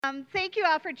Thank you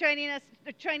all for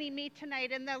joining me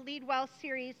tonight in the Lead Well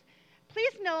series.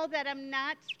 Please know that I'm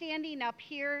not standing up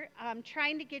here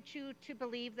trying to get you to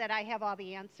believe that I have all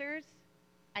the answers.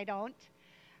 I don't.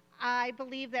 I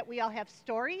believe that we all have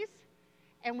stories,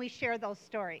 and we share those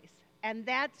stories. And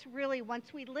that's really,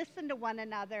 once we listen to one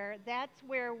another, that's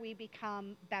where we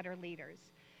become better leaders.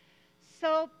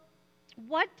 So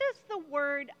what does the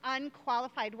word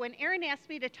unqualified, when Aaron asked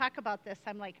me to talk about this,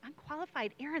 I'm like,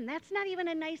 unqualified, Aaron, that's not even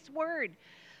a nice word.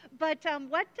 But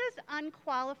what does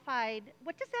unqualified,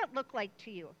 what does that look like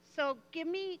to you? So give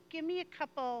me a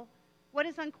couple, what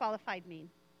does unqualified mean?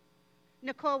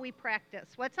 Nicole, we practice.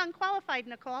 What's unqualified,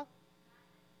 Nicole?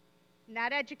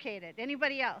 Not educated.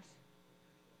 Anybody else?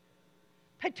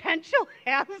 Potential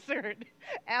hazard.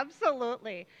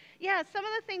 Absolutely. Yeah, some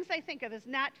of the things I think of is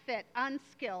not fit,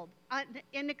 unskilled,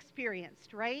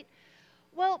 inexperienced, right?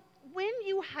 Well, when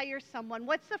you hire someone,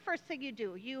 what's the first thing you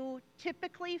do? You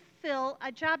typically fill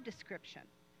a job description.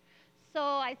 So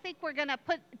I think we're going to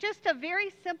put just a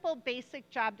very simple, basic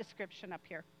job description up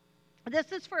here.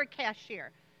 This is for a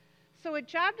cashier. So a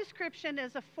job description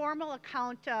is a formal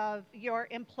account of your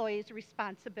employees'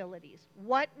 responsibilities,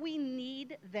 what we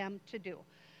need them to do.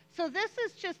 So this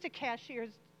is just a cashier's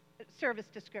service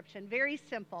description, very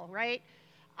simple, right?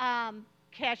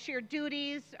 Cashier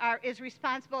duties is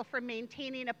responsible for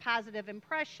maintaining a positive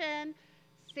impression,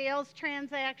 sales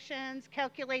transactions,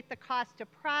 calculate the cost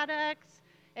of products,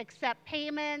 accept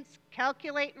payments,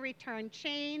 calculate and return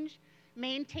change,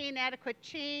 maintain adequate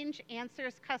change,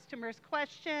 answers customers'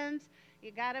 questions.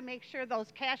 You got to make sure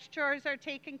those cash chores are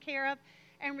taken care of,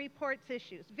 and reports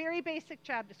issues. Very basic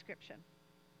job description.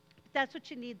 But that's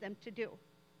what you need them to do.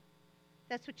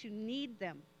 That's what you need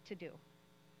them to do.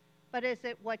 But is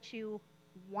it what you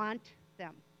want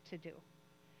them to do?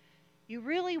 You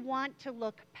really want to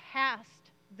look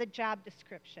past the job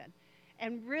description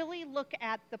and really look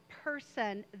at the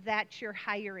person that you're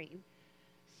hiring.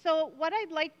 So what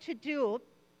I'd like to do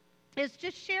is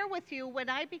just share with you when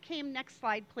I became, next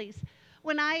slide please,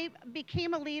 when I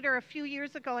became a leader a few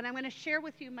years ago, and I'm going to share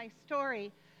with you my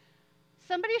story.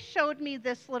 Somebody showed me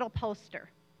this little poster,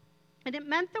 and it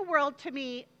meant the world to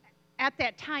me at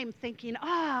that time, thinking,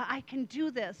 I can do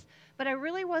this, but I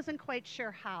really wasn't quite sure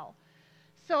how.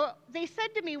 So they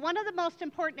said to me, one of the most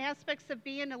important aspects of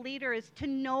being a leader is to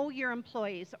know your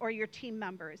employees or your team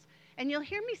members. And you'll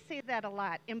hear me say that a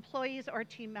lot, employees or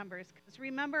team members, because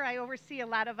remember, I oversee a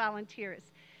lot of volunteers.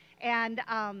 And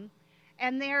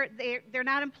they're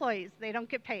not employees. They don't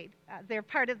get paid. They're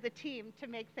part of the team to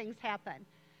make things happen.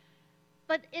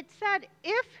 But it said,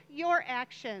 if your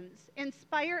actions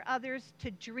inspire others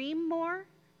to dream more,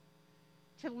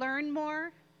 to learn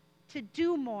more, to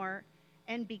do more,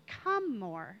 and become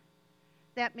more,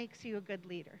 that makes you a good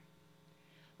leader.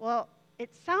 Well, it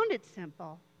sounded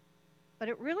simple, but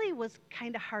it really was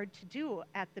kind of hard to do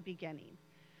at the beginning.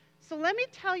 So let me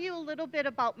tell you a little bit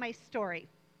about my story.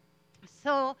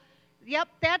 So, yep,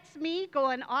 that's me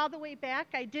going all the way back.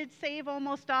 I did save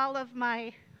almost all of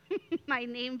my, my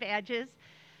name badges.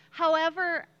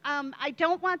 However, I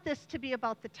don't want this to be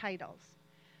about the titles.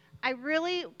 I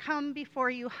really come before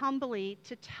you humbly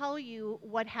to tell you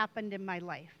what happened in my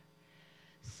life.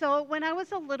 So when I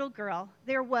was a little girl,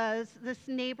 there was this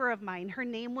neighbor of mine. Her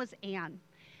name was Anne.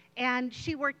 And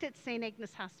she worked at St.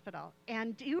 Agnes Hospital.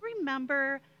 And do you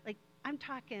remember, like, I'm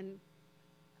talking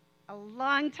a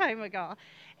long time ago,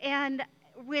 and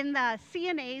when the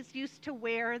CNAs used to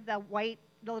wear the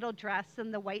little dress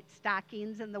and the white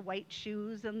stockings and the white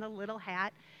shoes and the little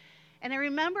hat. And I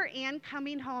remember Anne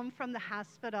coming home from the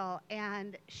hospital,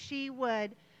 and she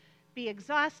would be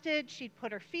exhausted. She'd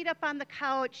put her feet up on the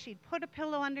couch. She'd put a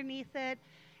pillow underneath it,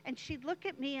 and she'd look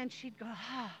at me and she'd go,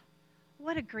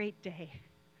 what a great day.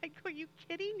 I go, are you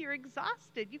kidding? You're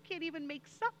exhausted. You can't even make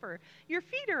supper. Your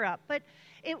feet are up. But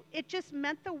it just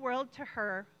meant the world to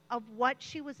her of what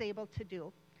she was able to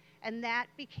do. And that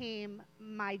became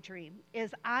my dream, is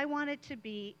I wanted to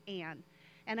be Anne.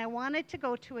 And I wanted to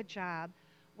go to a job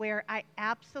where I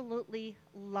absolutely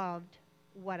loved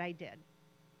what I did.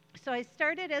 So I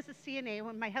started as a CNA.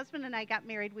 When my husband and I got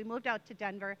married, we moved out to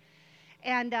Denver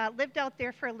and lived out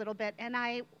there for a little bit. And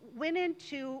I went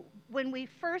into, when we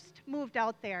first moved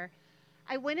out there,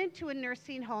 I went into a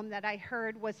nursing home that I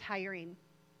heard was hiring.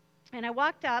 And I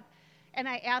walked up and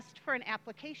I asked for an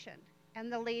application.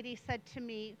 And the lady said to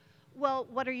me, well,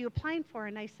 what are you applying for?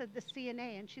 And I said, the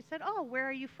CNA. And she said, oh, where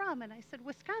are you from? And I said,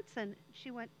 Wisconsin.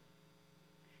 She went,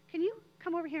 can you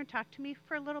come over here and talk to me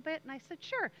for a little bit? And I said,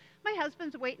 sure. My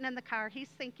husband's waiting in the car. He's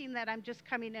thinking that I'm just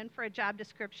coming in for a job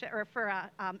description or for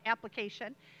a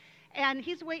application. And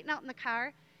he's waiting out in the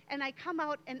car. And I come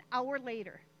out an hour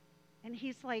later. And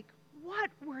he's like, what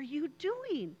were you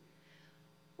doing?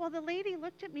 Well, the lady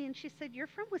looked at me and she said, you're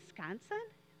from Wisconsin?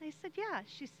 And I said, yeah.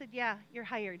 She said, yeah, you're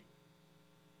hired.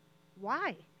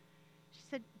 Why? She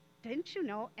said, didn't you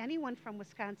know anyone from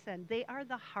Wisconsin? They are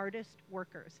the hardest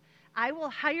workers. I will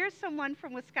hire someone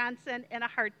from Wisconsin in a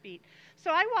heartbeat.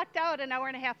 So I walked out an hour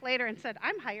and a half later and said,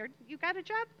 I'm hired. You got a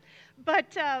job?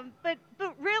 But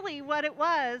really what it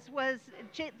was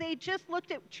they just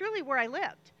looked at truly where I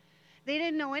lived. They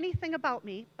didn't know anything about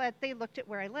me, but they looked at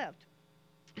where I lived.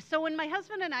 So when my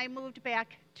husband and I moved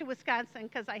back to Wisconsin,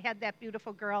 because I had that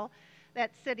beautiful girl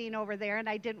that's sitting over there, and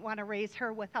I didn't want to raise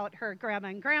her without her grandma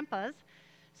and grandpas,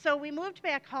 so we moved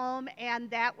back home, and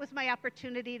that was my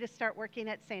opportunity to start working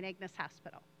at St. Agnes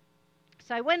Hospital.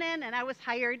 So I went in, and I was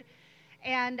hired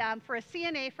and for a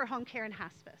CNA for home care and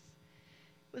hospice.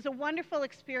 It was a wonderful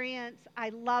experience. I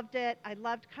loved it. I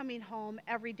loved coming home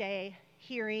every day,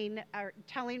 hearing or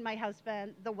telling my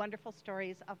husband the wonderful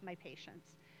stories of my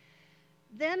patients.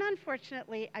 Then,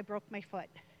 unfortunately, I broke my foot.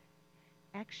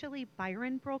 Actually,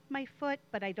 Byron broke my foot,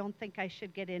 but I don't think I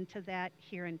should get into that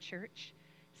here in church.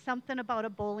 Something about a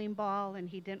bowling ball, and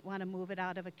he didn't want to move it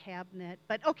out of a cabinet.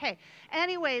 But okay,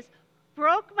 anyways,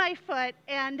 broke my foot,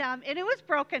 and it was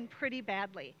broken pretty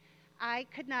badly. I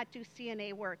could not do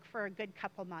CNA work for a good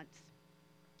couple months.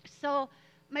 So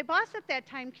my boss at that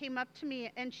time came up to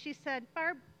me, and she said,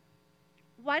 Barb,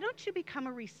 why don't you become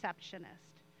a receptionist?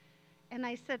 And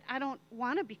I said, I don't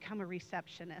want to become a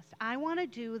receptionist. I want to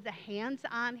do the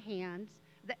hands-on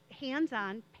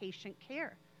patient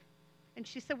care. And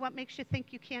she said, what makes you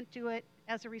think you can't do it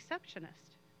as a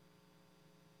receptionist?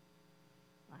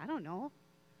 Well, I don't know.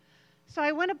 So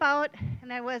I went about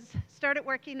and I started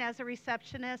working as a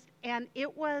receptionist, and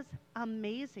it was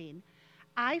amazing.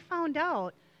 I found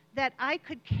out that I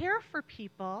could care for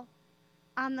people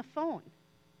on the phone.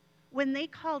 When they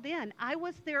called in, I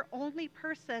was their only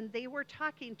person they were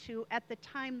talking to at the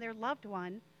time their loved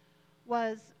one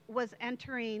was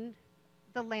entering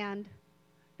the land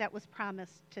that was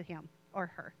promised to him or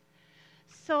her.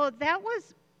 So that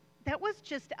was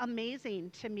just amazing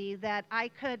to me that I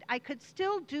could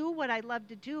still do what I love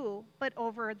to do, but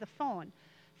over the phone.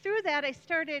 Through that, I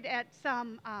started at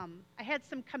I had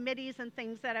some committees and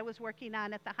things that I was working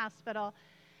on at the hospital.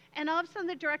 And all of a sudden,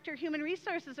 the director of human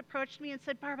resources approached me and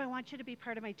said, Barb, I want you to be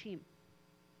part of my team.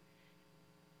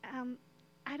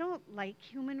 I don't like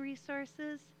human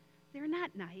resources. They're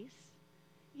not nice.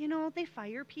 You know, they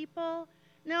fire people.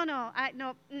 No, I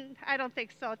don't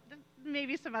think so.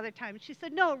 Maybe some other time. She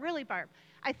said, no, really, Barb,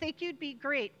 I think you'd be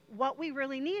great. What we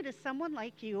really need is someone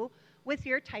like you with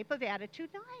your type of attitude.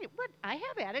 Now, I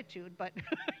have attitude, but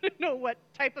I don't know what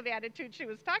type of attitude she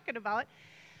was talking about.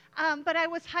 But I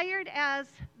was hired as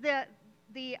the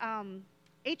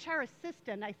HR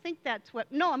assistant. I think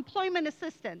employment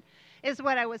assistant is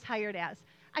what I was hired as.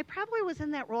 I probably was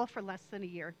in that role for less than a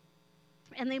year.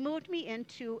 And they moved me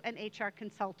into an HR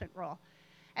consultant role.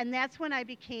 And that's when I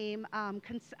became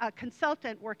a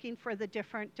consultant working for the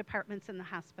different departments in the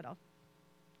hospital.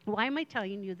 Why am I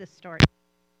telling you this story?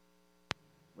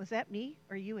 Was that me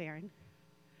or you, Aaron?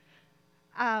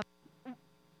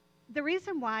 The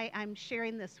reason why I'm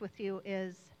sharing this with you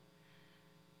is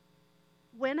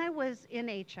when I was in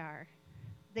HR,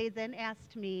 they then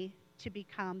asked me to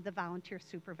become the volunteer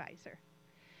supervisor.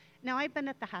 Now, I've been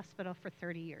at the hospital for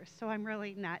 30 years, so I'm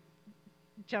really not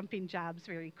jumping jobs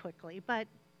very quickly, but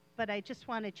I just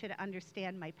wanted you to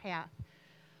understand my path.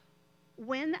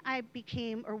 When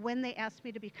they asked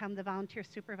me to become the volunteer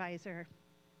supervisor,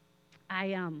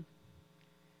 I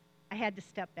had to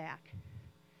step back,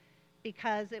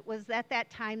 because it was at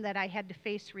that time that I had to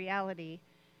face reality.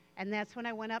 And that's when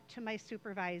I went up to my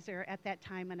supervisor at that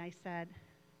time and I said,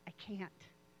 I can't. And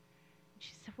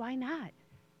she said, why not? I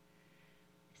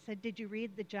said, did you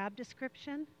read the job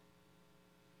description?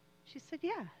 She said,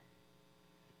 yeah.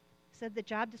 I said, the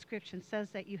job description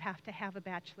says that you have to have a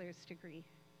bachelor's degree.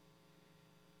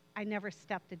 I never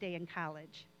stepped a day in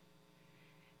college.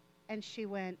 And she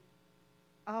went,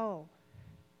 oh,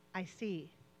 I see.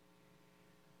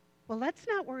 Well, let's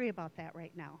not worry about that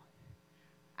right now.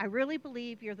 I really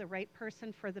believe you're the right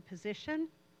person for the position,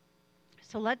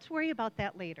 so let's worry about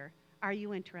that later. Are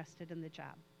you interested in the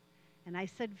job? And I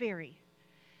said, very.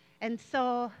 And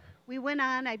so we went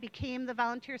on. I became the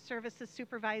volunteer services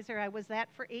supervisor. I was that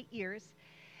for 8 years.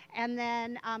 And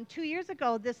then 2 years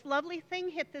ago, this lovely thing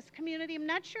hit this community. I'm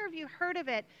not sure if you heard of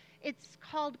it. It's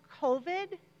called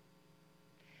COVID.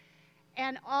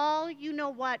 And all you know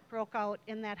what broke out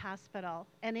in that hospital.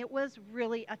 And it was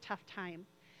really a tough time.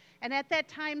 And at that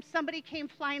time, somebody came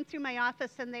flying through my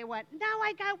office and they went,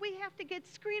 we have to get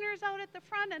screeners out at the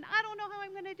front, and I don't know how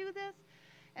I'm going to do this.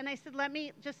 And I said, let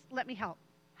me help.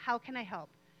 How can I help?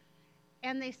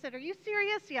 And they said, are you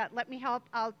serious? Yeah, let me help.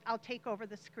 I'll take over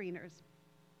the screeners.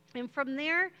 And from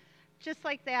there, just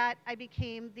like that, I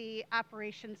became the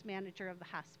operations manager of the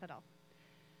hospital.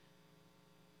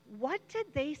 What did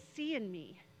they see in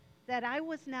me that I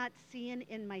was not seeing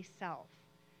in myself?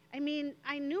 I mean,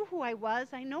 I knew who I was.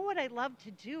 I know what I love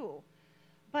to do.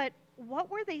 But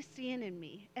what were they seeing in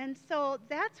me? And so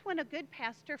that's when a good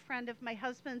pastor friend of my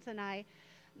husband's and I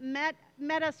met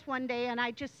us one day, and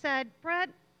I just said, Brett,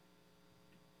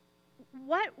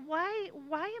 why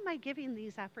am I giving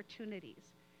these opportunities?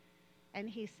 And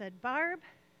he said, Barb,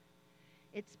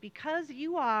 it's because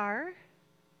you are.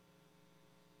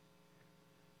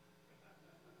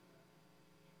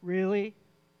 Really?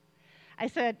 I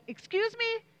said, excuse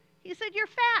me? He said, you're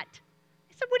fat.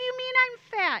 I said, what do you mean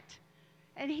I'm fat?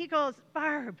 And he goes,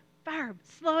 Barb,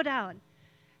 slow down.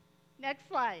 Next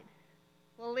slide.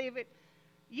 We'll leave it.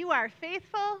 You are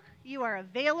faithful, you are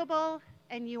available,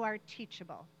 and you are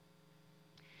teachable.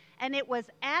 And it was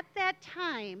at that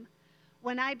time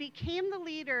when I became the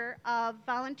leader of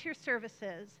volunteer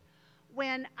services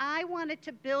when I wanted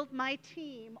to build my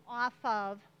team off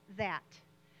of that.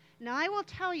 Now, I will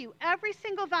tell you, every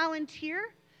single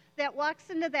volunteer that walks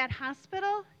into that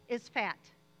hospital is fat.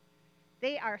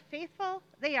 They are faithful,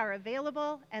 they are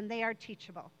available, and they are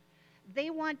teachable. They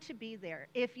want to be there.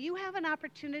 If you have an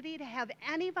opportunity to have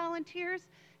any volunteers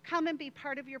come and be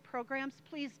part of your programs,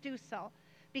 please do so,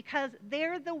 because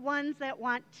they're the ones that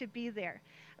want to be there.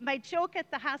 My joke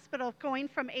at the hospital, going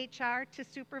from HR to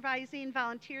supervising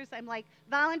volunteers, I'm like,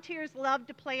 volunteers love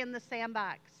to play in the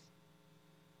sandbox.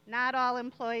 Not all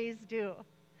employees do.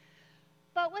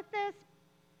 But with this,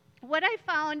 what I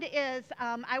found is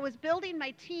I was building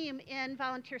my team in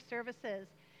volunteer services,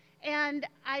 and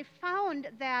I found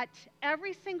that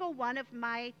every single one of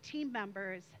my team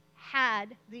members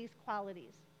had these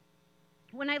qualities.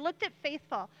 When I looked at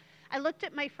Faithful, I looked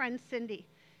at my friend Cindy,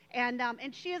 and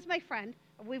she is my friend.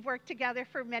 We've worked together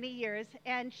for many years,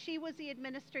 and she was the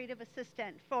administrative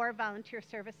assistant for volunteer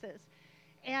services.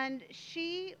 And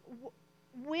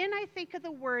when I think of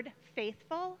the word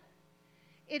faithful,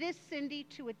 it is Cindy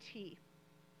to a T.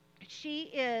 She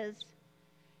is,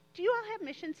 do you all have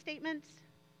mission statements?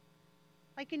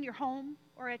 Like in your home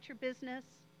or at your business?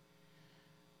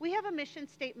 We have a mission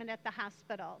statement at the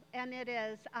hospital, and it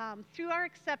is, through our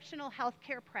exceptional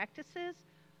healthcare practices,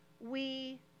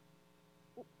 we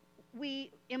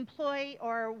employ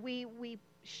or we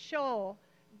show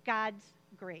God's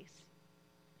grace.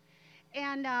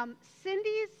 And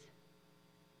Cindy's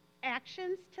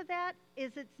actions to that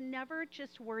is it's never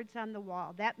just words on the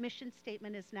wall. That mission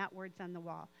statement is not words on the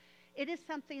wall. It is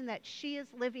something that she is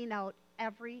living out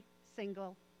every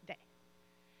single day.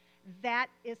 That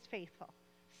is faithful.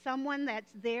 Someone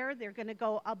that's there, they're going to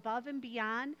go above and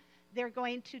beyond. They're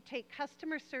going to take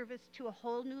customer service to a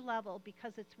whole new level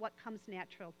because it's what comes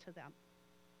natural to them.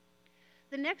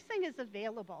 The next thing is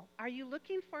available. Are you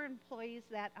looking for employees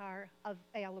that are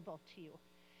available to you?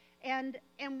 And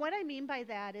what I mean by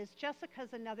that is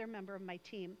Jessica's another member of my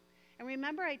team. And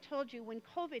remember I told you when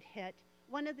COVID hit,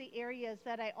 one of the areas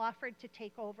that I offered to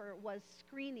take over was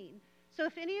screening. So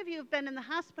if any of you have been in the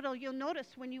hospital, you'll notice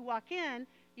when you walk in,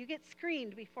 you get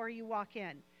screened before you walk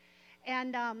in.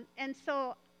 And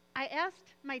so I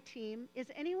asked my team, is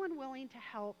anyone willing to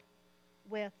help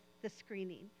with the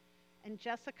screening? And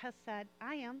Jessica said,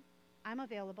 I am. I'm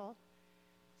available.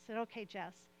 I said, okay,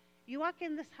 Jess. You walk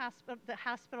in the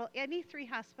hospital, any 3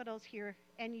 hospitals here,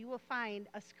 and you will find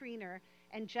a screener,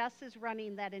 and Jess is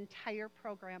running that entire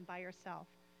program by herself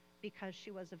because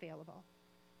she was available.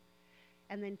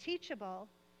 And then teachable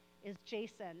is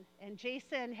Jason, and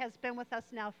Jason has been with us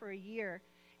now for a year,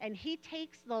 and he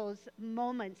takes those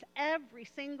moments, every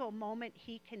single moment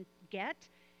he can get,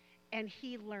 and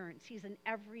he learns. He's an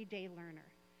everyday learner.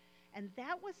 And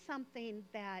that was something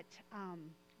that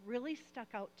really stuck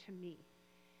out to me.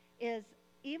 Is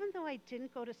even though I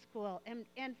didn't go to school,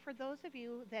 and for those of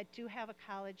you that do have a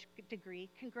college degree,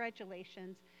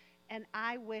 congratulations, and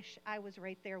I wish I was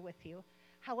right there with you.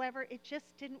 However, it just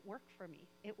didn't work for me.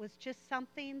 It was just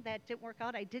something that didn't work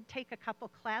out. I did take a couple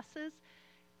classes,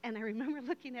 and I remember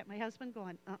looking at my husband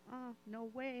going, no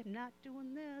way, I'm not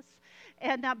doing this.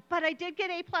 And but I did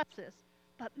get A+.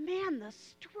 But man, the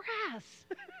stress.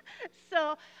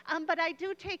 So, but I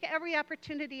do take every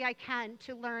opportunity I can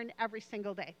to learn every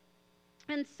single day.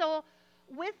 And so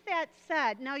with that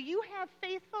said, now you have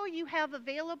faithful, you have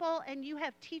available, and you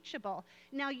have teachable.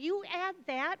 Now you add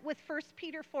that with 1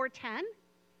 Peter 4:10,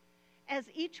 as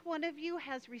each one of you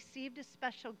has received a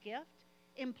special gift,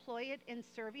 employ it in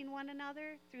serving one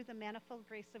another through the manifold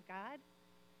grace of God.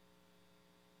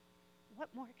 what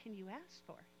more can you ask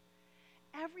for?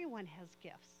 Everyone has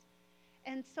gifts.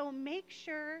 And so make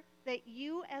sure that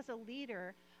you as a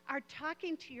leader are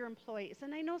talking to your employees.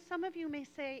 And I know some of you may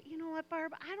say, you know what,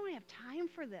 Barb, I don't have time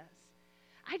for this.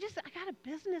 I got a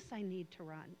business I need to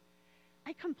run.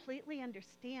 I completely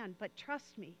understand, but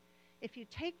trust me, if you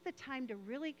take the time to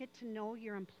really get to know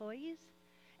your employees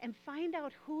and find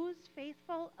out who's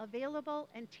faithful, available,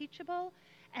 and teachable,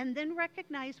 and then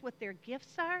recognize what their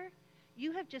gifts are,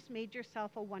 you have just made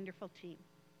yourself a wonderful team.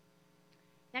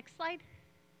 Next slide.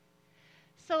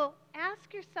 So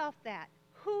ask yourself that.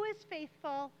 Who is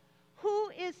faithful? Who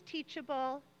is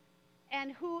teachable?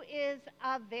 And who is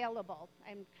available?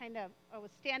 I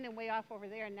was standing way off over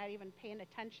there and not even paying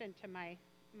attention to my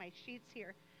sheets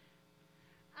here.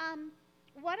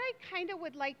 What I kind of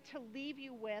would like to leave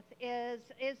you with is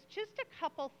just a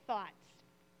couple thoughts.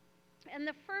 And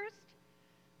the first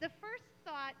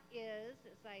thought is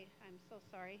I'm so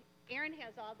sorry. Aaron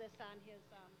has all this on his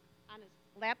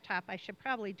laptop. I should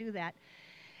probably do that.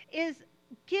 Is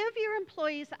give your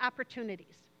employees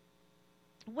opportunities.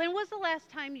 When was the last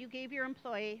time you gave your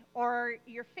employee or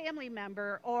your family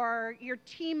member or your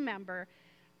team member,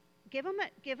 given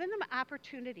them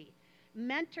opportunity,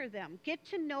 mentor them, get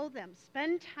to know them,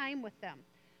 spend time with them?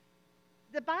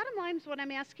 The bottom line is what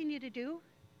I'm asking you to do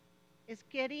is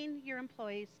getting your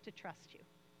employees to trust you.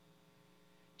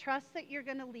 Trust that you're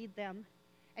going to lead them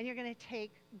and you're going to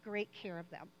take great care of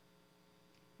them.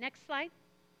 Next slide.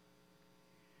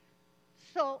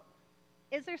 So,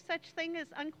 is there such thing as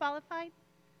unqualified?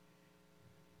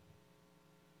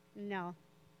 No,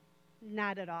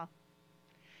 not at all.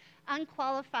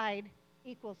 Unqualified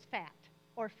equals fat,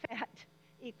 or fat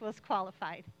equals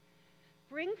qualified.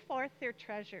 Bring forth their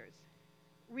treasures.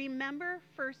 Remember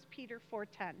 1 Peter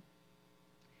 4:10.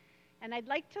 And I'd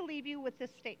like to leave you with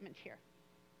this statement here.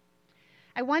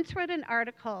 I once read an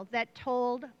article that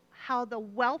told how the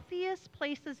wealthiest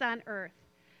places on earth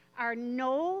are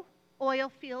no oil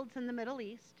fields in the Middle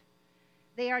East.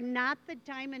 They are not the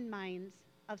diamond mines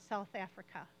of South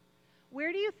Africa.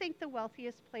 Where do you think the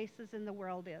wealthiest places in the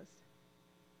world is?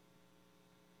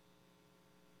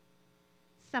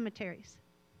 Cemeteries.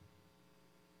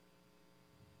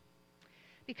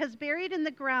 Because buried in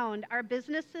the ground are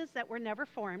businesses that were never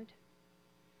formed,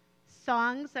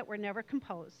 songs that were never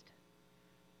composed,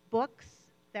 books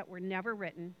that were never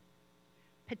written,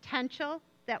 potential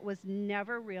that was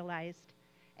never realized,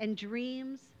 and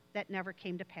dreams that never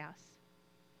came to pass.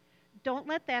 Don't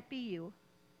let that be you.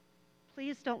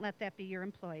 Please don't let that be your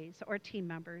employees or team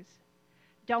members.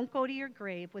 Don't go to your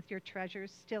grave with your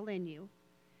treasures still in you.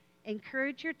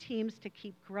 Encourage your teams to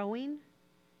keep growing,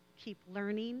 keep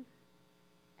learning,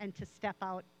 and to step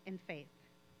out in faith.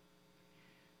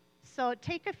 So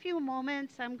take a few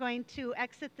moments. I'm going to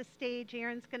exit the stage.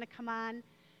 Aaron's going to come on.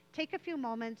 Take a few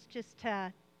moments just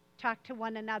to talk to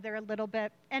one another a little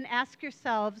bit and ask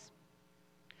yourselves,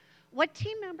 what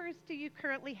team members do you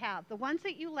currently have? The ones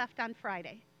that you left on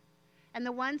Friday and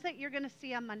the ones that you're going to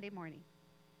see on Monday morning.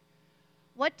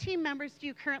 What team members do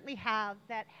you currently have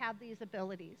that have these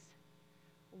abilities?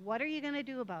 What are you going to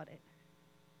do about it?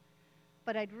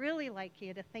 But I'd really like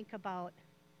you to think about,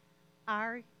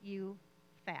 are you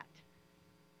fat?